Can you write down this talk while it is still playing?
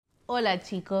Hola,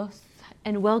 chicos,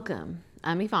 and welcome.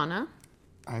 I'm Ivana.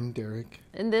 I'm Derek.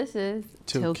 And this is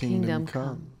Till Kingdom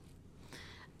Come.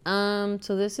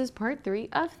 So this is part 3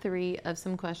 of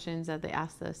some questions that they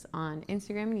asked us on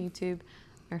Instagram and YouTube.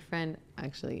 Our friend,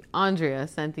 actually, Andrea,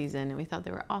 sent these in, and we thought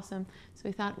they were awesome. So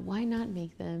we thought, why not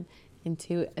make them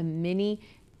into a mini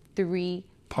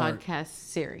 3-podcast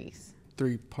series?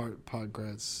 3-part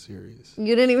podcast series.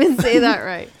 You didn't even say that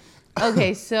right.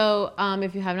 Okay, so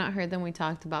if you have not heard them, we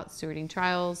talked about stewarding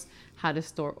trials, how to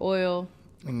store oil.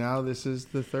 And now this is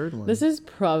the third one. This is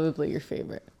probably your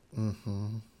favorite.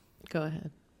 Mm-hmm. Go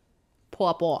ahead.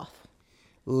 Pop off.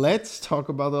 Let's talk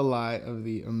about the lie of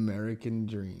the American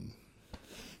dream.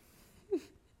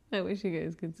 I wish you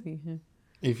guys could see him.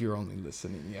 If you're only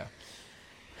listening, yeah.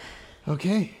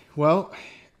 Okay, well,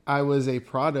 I was a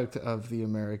product of the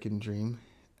American dream.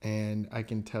 And I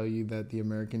can tell you that the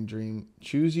American dream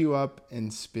chews you up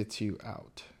and spits you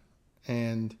out.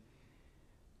 And,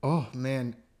 oh,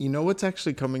 man, you know what's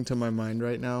actually coming to my mind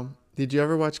right now? Did you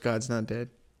ever watch God's Not Dead?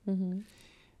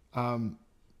 Mm-hmm.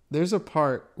 There's a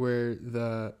part where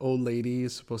the old lady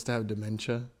is supposed to have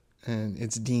dementia. And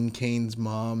it's Dean Cain's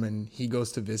mom. And he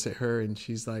goes to visit her. And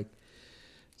she's like,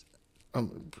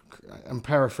 I'm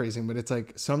paraphrasing, but it's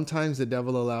like, sometimes the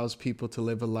devil allows people to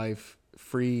live a life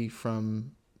free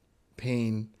from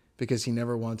pain because he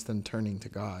never wants them turning to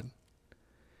God.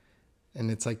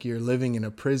 And it's like you're living in a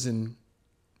prison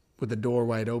with the door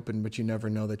wide open, but you never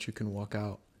know that you can walk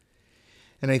out.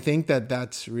 And I think that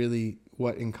that's really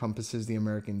what encompasses the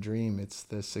American dream. It's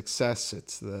the success,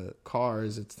 it's the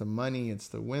cars, it's the money, it's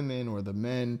the women or the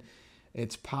men,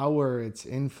 it's power, it's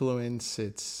influence,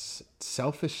 it's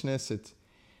selfishness, it's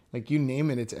like you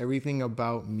name it, it's everything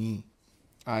about me.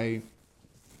 I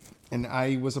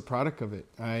was a product of it.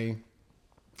 I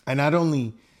not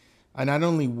only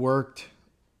worked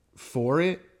for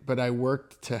it, but I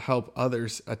worked to help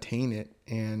others attain it.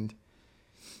 And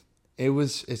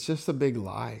it's just a big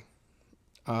lie.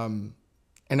 And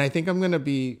I think I'm going to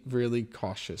be really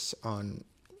cautious on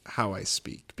how I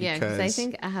speak. Because I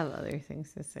think I have other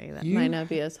things to say that might not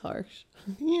be as harsh.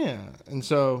 Yeah. And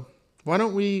so why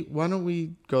don't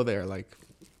we go there? Like,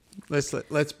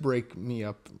 let's break me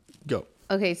up. Go.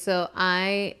 Okay. So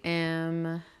I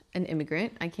am an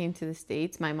immigrant. I came to the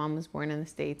States. My mom was born in the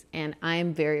States, and I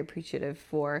am very appreciative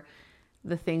for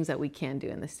the things that we can do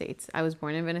in the States. I was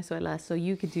born in Venezuela, so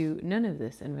you could do none of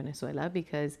this in Venezuela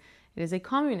because it is a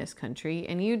communist country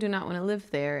and you do not want to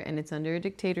live there, and it's under a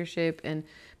dictatorship and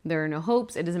there are no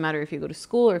hopes. It doesn't matter if you go to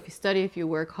school or if you study, if you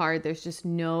work hard, there's just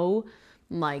no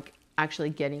actually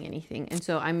getting anything. And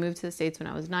so I moved to the States when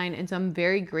I was 9, and so I'm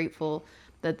very grateful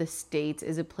that the States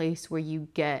is a place where you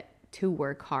get to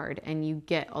work hard and you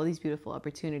get all these beautiful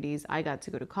opportunities. I got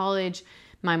to go to college.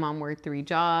 My mom worked 3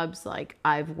 jobs.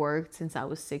 I've worked since I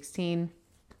was 16.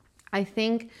 I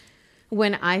think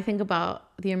when I think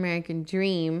about the American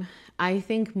dream, I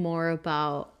think more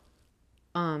about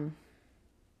when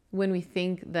we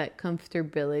think that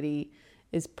comfortability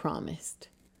is promised.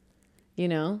 You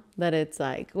know, that it's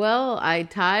like, well, I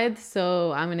tithe,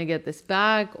 so I'm going to get this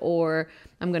back, or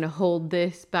I'm going to hold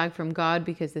this back from God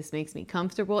because this makes me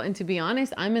comfortable. And to be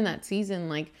honest, I'm in that season.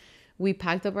 We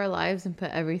packed up our lives and put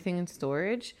everything in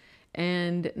storage,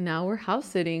 and now we're house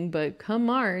sitting. But come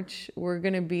March, we're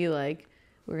going to be we're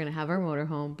going to have our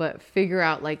motorhome, but figure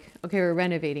out okay, we're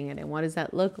renovating it. And what does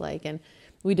that look like? And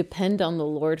we depend on the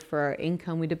Lord for our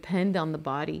income. We depend on the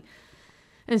body.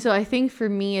 And so I think for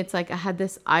me, it's I had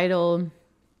this idol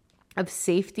of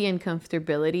safety and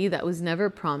comfortability that was never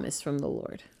promised from the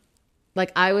Lord.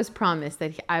 I was promised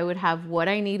that I would have what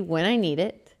I need when I need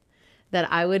it, that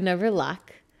I would never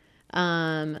lack,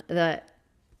 that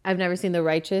I've never seen the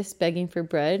righteous begging for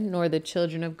bread, nor the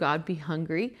children of God be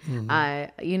hungry. Mm-hmm.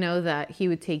 That he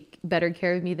would take better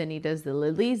care of me than he does the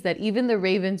lilies, that even the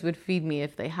ravens would feed me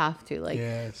if they have to.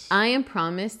 Yes. I am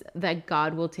promised that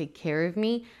God will take care of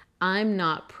me. I'm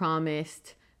not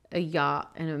promised a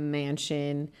yacht and a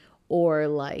mansion or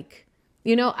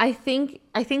I think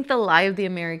the lie of the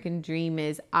American dream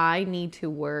is I need to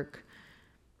work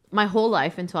my whole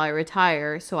life until I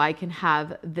retire so I can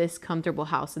have this comfortable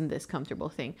house and this comfortable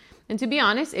thing. And to be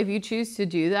honest, if you choose to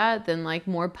do that, then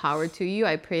more power to you.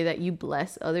 I pray that you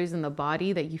bless others in the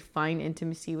body, that you find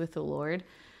intimacy with the Lord.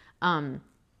 I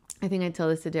think I tell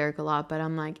this to Derek a lot, but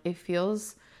I'm it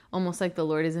feels almost like the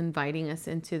Lord is inviting us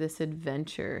into this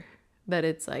adventure, that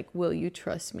it's will you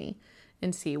trust me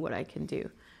and see what I can do?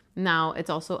 Now, it's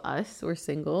also us. We're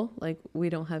single. We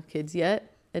don't have kids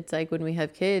yet. It's when we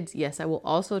have kids, yes, I will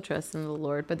also trust in the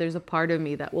Lord, but there's a part of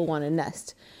me that will want to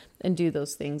nest and do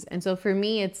those things. And so for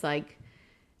me, it's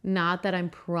not that I'm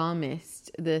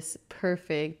promised this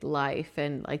perfect life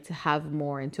and like to have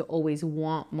more and to always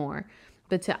want more,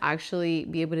 but to actually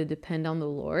be able to depend on the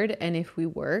Lord. And if we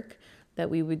work, that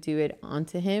we would do it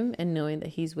onto him, and knowing that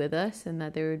he's with us, and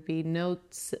that there would be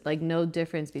no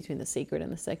difference between the sacred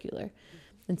and the secular.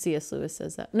 And C.S. Lewis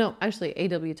says that. No, actually,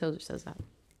 A.W. Tozer says that.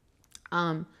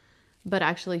 But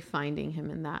actually finding him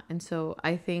in that. And so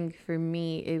I think for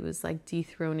me, it was like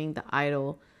dethroning the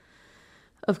idol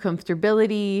of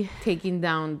comfortability, taking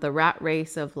down the rat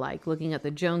race of like looking at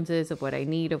the Joneses, of what I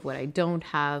need, of what I don't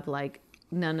have. Like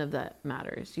none of that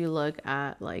matters. You look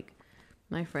at like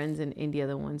my friends in India,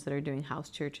 the ones that are doing house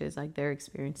churches, like they're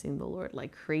experiencing the Lord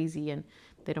like crazy, and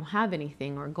they don't have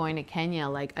anything. Or going to Kenya,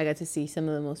 like I got to see some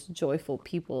of the most joyful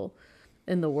people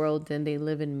in the world, and they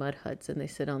live in mud huts and they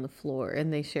sit on the floor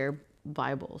and they share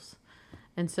Bibles.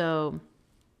 And so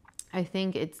I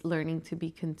think it's learning to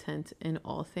be content in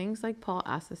all things, like Paul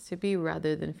asks us to be,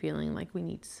 rather than feeling like we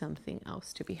need something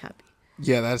else to be happy.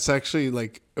 Yeah, that's actually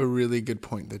like a really good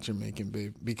point that you're making,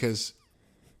 babe, because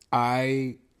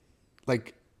I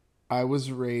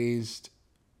was raised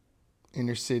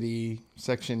inner city,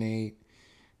 Section 8,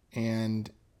 and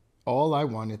all I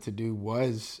wanted to do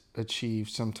was achieve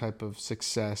some type of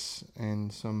success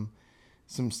and some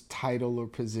title or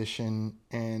position.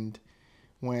 And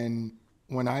when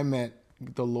I met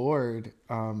the Lord,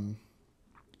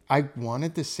 I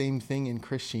wanted the same thing in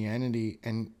Christianity.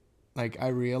 And like, I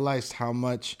realized how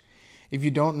much, if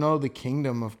you don't know the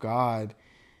kingdom of God,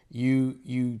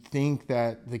 you think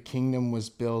that the kingdom was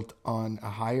built on a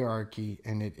hierarchy,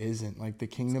 and it isn't. Like the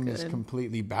kingdom is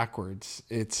completely backwards.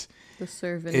 It's the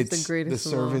servant is the greatest. The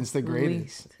servant's the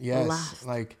greatest. Yes. Last.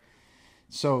 Like,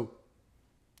 so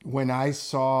when I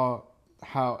saw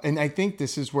how, and I think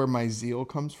this is where my zeal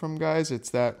comes from, guys.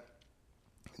 It's that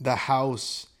the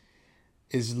Father's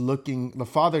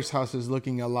house is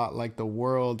looking a lot like the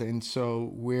world. And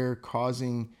so we're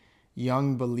causing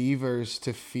young believers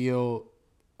to feel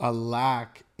a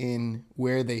lack in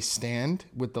where they stand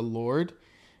with the Lord,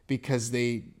 because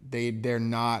they're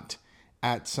not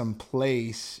at some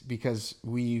place, because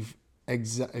we've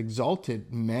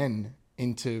exalted men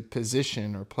into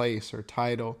position or place or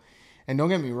title. And don't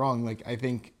get me wrong, like I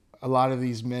think a lot of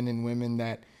these men and women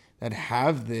that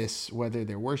have this, whether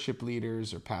they're worship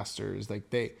leaders or pastors, like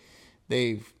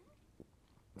they've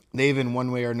in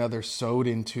one way or another sowed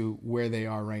into where they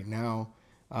are right now.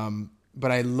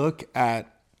 But I look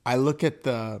at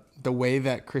the way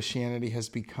that Christianity has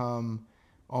become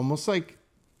almost like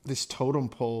this totem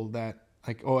pole that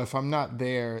like, oh, if I'm not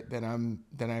there, then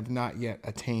I've not yet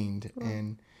attained. Right.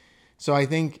 And so I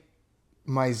think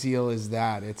my zeal is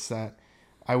that it's that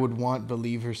I would want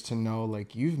believers to know,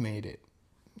 like, you've made it.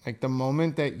 Like the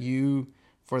moment that you,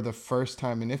 for the first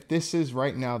time, and if this is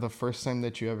right now the first time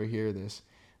that you ever hear this,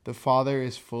 the Father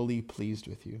is fully pleased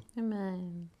with you.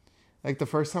 Amen. Like the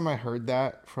first time I heard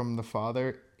that from the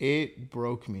Father, it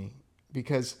broke me,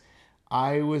 because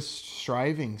I was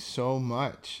striving so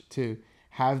much to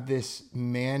have this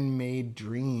man-made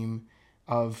dream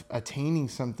of attaining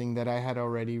something that I had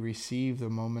already received the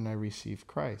moment I received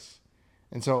Christ.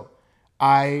 And so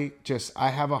I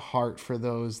have a heart for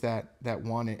those that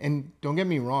want it. And don't get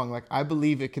me wrong, like I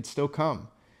believe it could still come.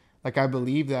 Like I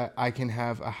believe that I can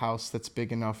have a house that's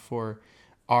big enough for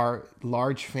our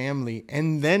large family,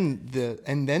 and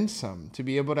then some, to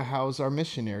be able to house our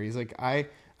missionaries. Like I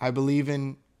believe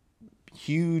in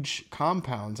huge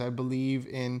compounds. I believe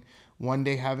in one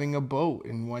day having a boat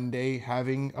and one day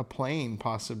having a plane,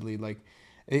 possibly. Like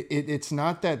it's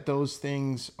not that those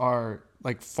things are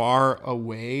like far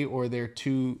away or they're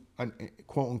too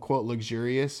quote unquote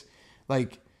luxurious.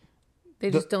 Like they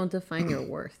just don't define your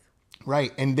worth.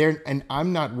 Right. And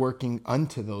I'm not working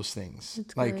unto those things.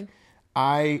 That's like good.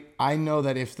 I know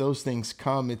that if those things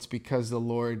come, it's because the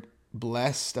Lord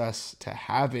blessed us to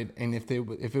have it. And if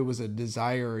it was a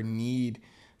desire or need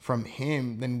from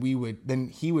him, then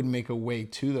he would make a way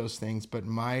to those things. But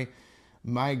my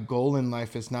goal in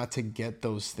life is not to get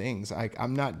those things.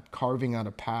 I'm not carving out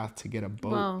a path to get a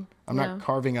boat. Well, I'm not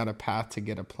carving out a path to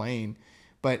get a plane.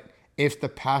 But if the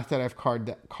path that I've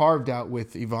carved out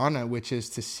with Ivana, which is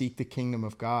to seek the kingdom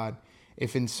of God,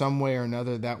 if in some way or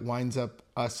another that winds up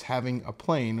us having a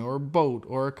plane or a boat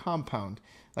or a compound,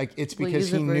 like it's because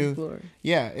he knew.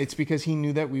 Yeah, it's because he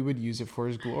knew that we would use it for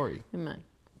his glory. Amen.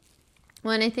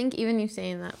 Well, and I think even you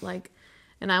saying that, like,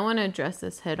 and I want to address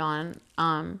this head on.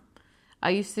 I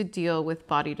used to deal with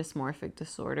body dysmorphic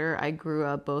disorder. I grew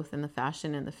up both in the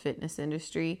fashion and the fitness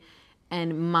industry.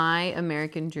 And my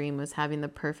American dream was having the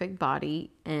perfect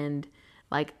body and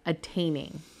like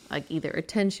attaining like either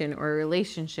attention or a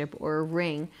relationship or a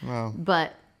ring. Wow.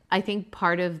 But I think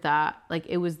part of that, like,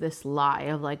 it was this lie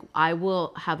of like, I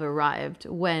will have arrived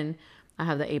when I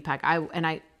have the 8-pack.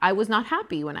 I was not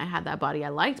happy when I had that body. I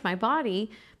liked my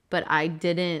body, but I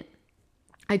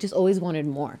just always wanted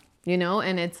more, you know?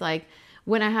 And it's like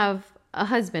when I have a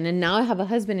husband, and now I have a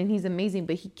husband and he's amazing,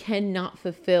 but he cannot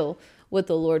fulfill what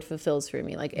the Lord fulfills for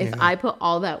me. Like if I put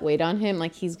all that weight on him,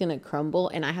 like he's going to crumble,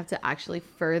 and I have to actually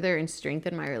further and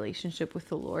strengthen my relationship with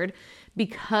the Lord,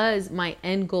 because my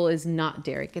end goal is not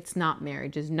Derek. It's not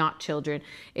marriage. It's not children.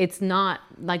 It's not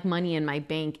like money in my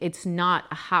bank. It's not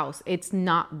a house. It's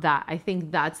not that. I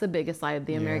think that's the biggest lie of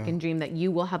the American dream, that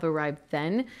you will have arrived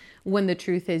then, when the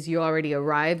truth is you already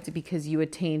arrived because you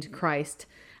attained Christ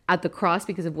at the cross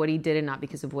because of what he did and not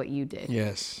because of what you did.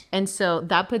 Yes. And so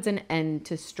that puts an end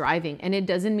to striving. And it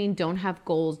doesn't mean don't have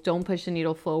goals, don't push the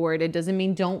needle forward. It doesn't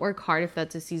mean don't work hard if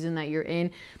that's a season that you're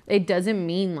in. It doesn't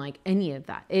mean like any of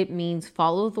that. It means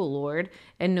follow the Lord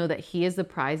and know that he is the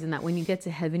prize, and that when you get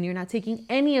to heaven, you're not taking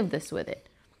any of this with it.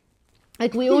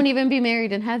 Like we won't even be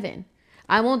married in heaven.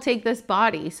 I won't take this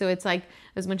body. So it's like,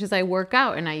 as much as I work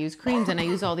out and I use creams and I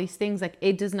use all these things, like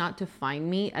it does not define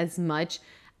me as much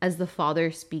as the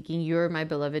Father speaking, "You're my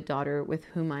beloved daughter with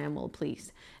whom I am well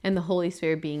pleased." And the Holy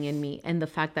Spirit being in me, and the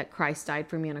fact that Christ died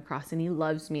for me on a cross and he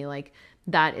loves me, like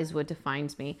that is what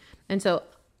defines me. And so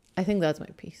I think that's my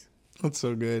peace. That's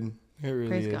so good. It really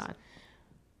Praise is. God.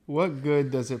 What good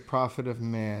does it profit of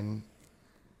man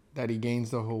that he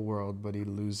gains the whole world, but he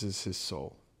loses his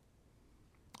soul?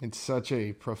 It's such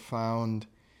a profound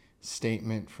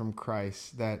statement from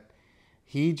Christ, that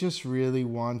he just really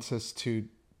wants us to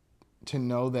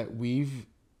know that we've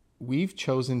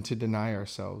chosen to deny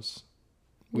ourselves.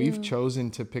 We've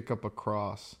chosen to pick up a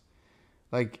cross.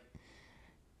 Like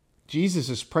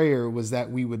Jesus's prayer was that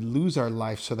we would lose our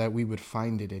life so that we would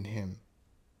find it in him,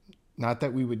 not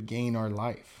that we would gain our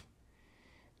life.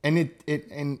 And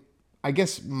and I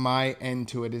guess my end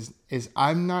to it is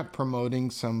I'm not promoting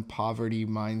some poverty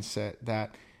mindset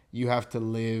that you have to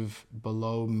live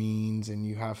below means and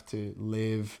you have to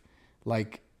live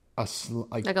like a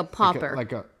pauper.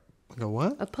 Like a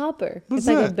what? A pauper. What's it's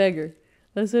like that? a beggar.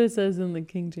 That's what it says in the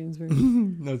King James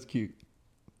Version. That's cute.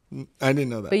 I didn't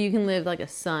know that. But you can live like a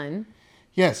son.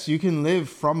 Yes, you can live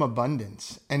from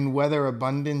abundance. And whether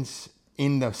abundance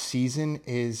in the season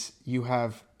is you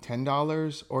have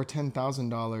 $10 or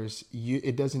 $10,000,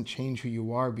 it doesn't change who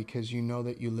you are, because you know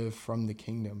that you live from the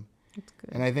kingdom. That's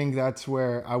good. And I think that's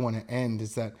where I want to end,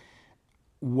 is that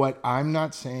what I'm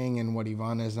not saying and what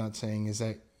Ivana is not saying is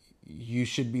that you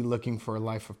should be looking for a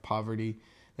life of poverty,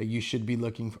 that you should be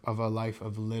looking of a life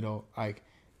of little.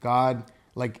 God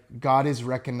is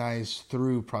recognized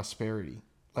through prosperity,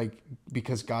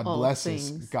 because God All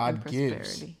blesses, God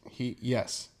gives.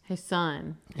 His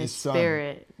son, his son.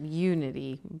 spirit,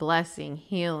 unity, blessing,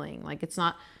 healing. Like it's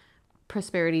not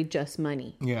prosperity, just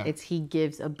money. Yeah. It's he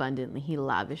gives abundantly. He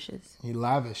lavishes.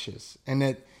 And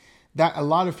that a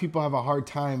lot of people have a hard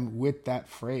time with that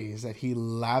phrase, that he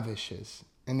lavishes.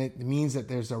 And it means that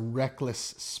there's a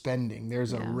reckless spending.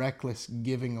 There's a reckless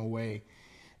giving away.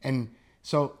 And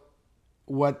so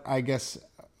what I guess...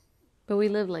 But we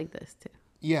live like this too.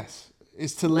 Yes.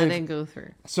 Is to live... Let it go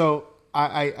through. So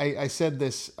I said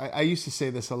this, I used to say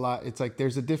this a lot. It's like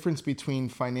there's a difference between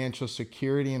financial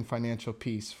security and financial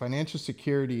peace. Financial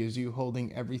security is you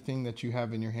holding everything that you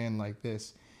have in your hand like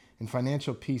this. And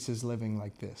financial peace is living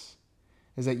like this.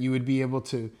 Is that you would be able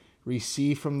to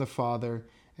receive from the Father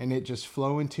and it just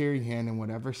flow into your hand, and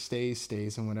whatever stays,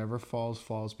 stays, and whatever falls,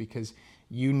 falls, because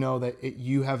you know that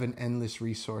you have an endless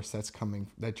resource that's coming,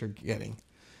 that you're getting.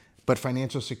 But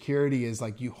financial security is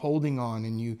like you holding on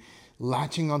and you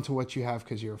latching onto what you have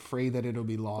because you're afraid that it'll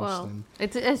be lost. Well, and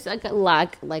it's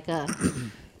like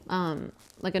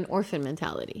like an orphan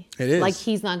mentality. It is. Like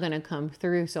he's not going to come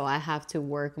through, so I have to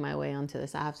work my way onto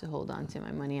this. I have to hold on to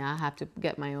my money. I have to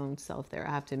get my own self there.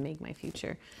 I have to make my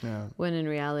future. Yeah. When in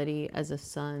reality, as a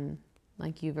son,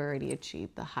 like you've already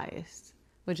achieved the highest,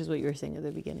 which is what you were saying at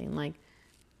the beginning. Like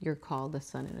you're called a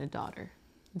son and a daughter.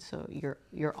 And so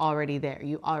you're already there.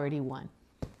 You already won.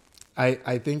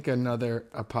 I think a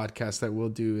podcast that we'll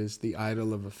do is the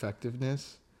idol of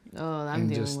effectiveness. Oh, I'm and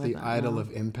dealing just with the that idol now.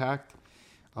 of impact.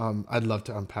 I'd love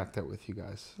to unpack that with you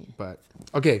guys. Yeah. But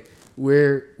okay,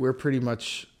 we're pretty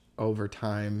much over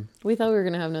time. We thought we were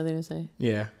gonna have nothing to say.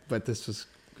 Yeah, but this was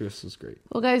great.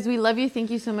 Well, guys, we love you.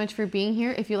 Thank you so much for being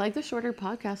here. If you like the shorter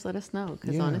podcast, let us know,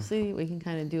 because honestly, we can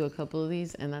kind of do a couple of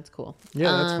these, and that's cool.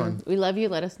 Yeah, that's fun. We love you.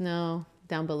 Let us know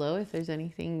down below if there's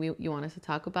anything you want us to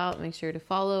talk about. Make sure to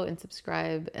follow and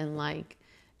subscribe and like,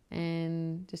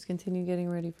 and just continue getting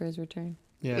ready for his return.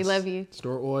 Yes. We love you.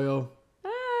 Store oil.